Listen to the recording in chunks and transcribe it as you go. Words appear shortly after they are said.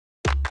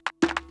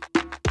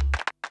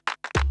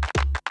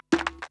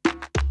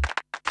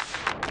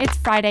It's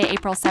Friday,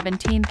 April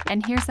 17th,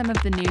 and here's some of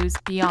the news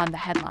beyond the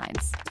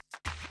headlines.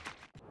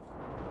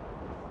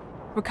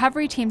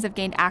 Recovery teams have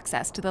gained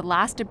access to the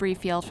last debris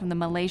field from the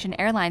Malaysian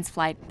Airlines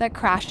flight that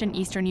crashed in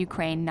eastern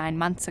Ukraine 9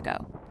 months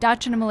ago.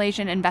 Dutch and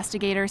Malaysian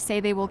investigators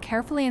say they will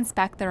carefully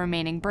inspect the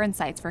remaining burn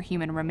sites for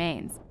human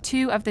remains.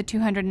 2 of the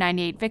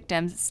 298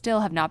 victims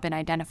still have not been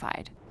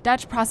identified.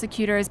 Dutch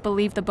prosecutors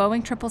believe the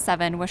Boeing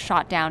 777 was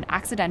shot down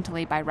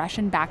accidentally by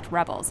Russian-backed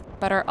rebels,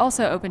 but are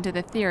also open to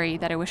the theory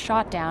that it was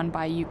shot down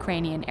by a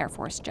Ukrainian Air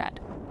Force jet.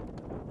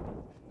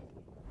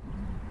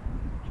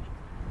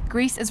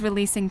 Greece is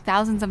releasing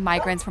thousands of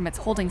migrants from its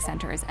holding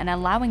centers and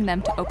allowing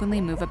them to openly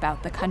move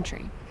about the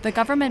country. The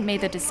government made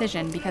the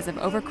decision because of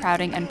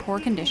overcrowding and poor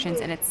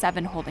conditions in its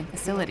 7 holding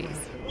facilities.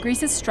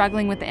 Greece is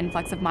struggling with the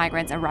influx of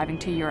migrants arriving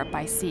to Europe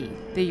by sea.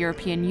 The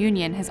European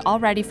Union has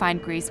already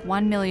fined Greece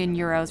 €1 million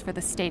for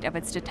the state of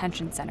its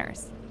detention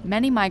centers.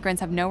 Many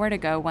migrants have nowhere to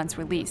go once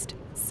released.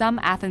 Some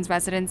Athens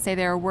residents say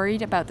they are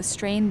worried about the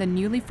strain the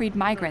newly freed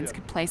migrants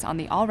could place on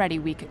the already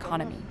weak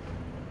economy.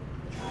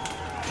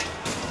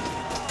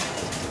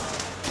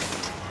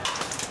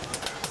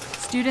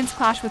 Students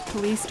clashed with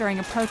police during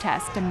a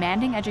protest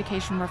demanding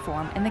education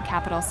reform in the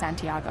capital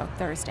Santiago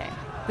Thursday.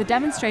 The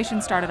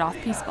demonstration started off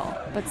peaceful,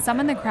 but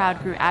some in the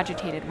crowd grew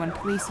agitated when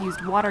police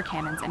used water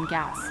cannons and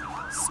gas.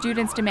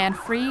 Students demand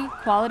free,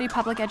 quality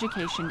public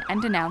education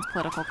and denounce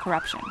political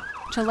corruption.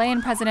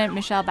 Chilean President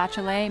Michelle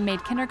Bachelet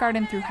made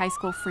kindergarten through high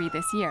school free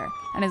this year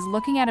and is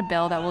looking at a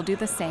bill that will do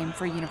the same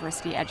for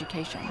university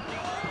education.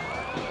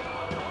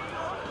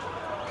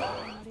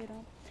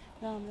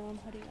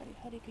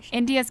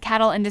 India's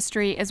cattle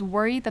industry is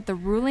worried that the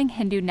ruling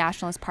Hindu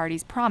Nationalist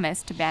Party's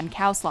promise to ban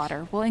cow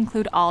slaughter will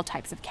include all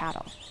types of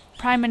cattle.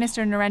 Prime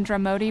Minister Narendra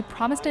Modi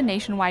promised a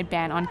nationwide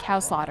ban on cow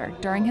slaughter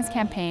during his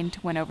campaign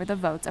to win over the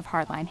votes of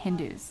hardline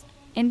Hindus.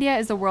 India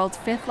is the world's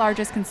 5th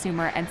largest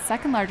consumer and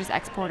 2nd largest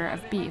exporter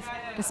of beef,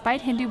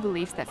 despite Hindu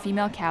beliefs that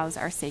female cows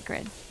are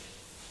sacred.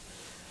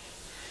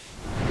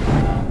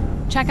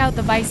 Check out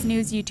the VICE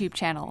News YouTube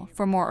channel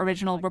for more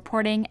original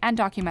reporting and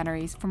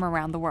documentaries from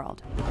around the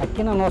world.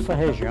 Aqui na nossa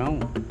região,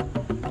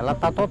 ela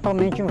está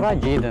totalmente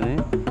invadida, né,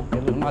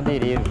 pelos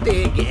madeireiros.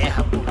 Ter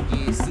guerra,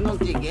 porque se não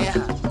ter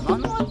guerra, nós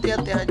não vamos ter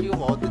a terra de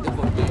volta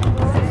depois disso.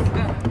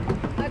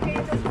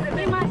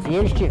 Se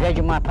eles tiverem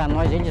de matar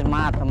nós, eles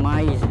matam,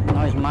 mas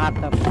nós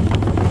matamos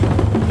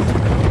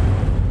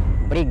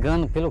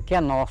brigando pelo que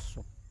é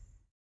nosso.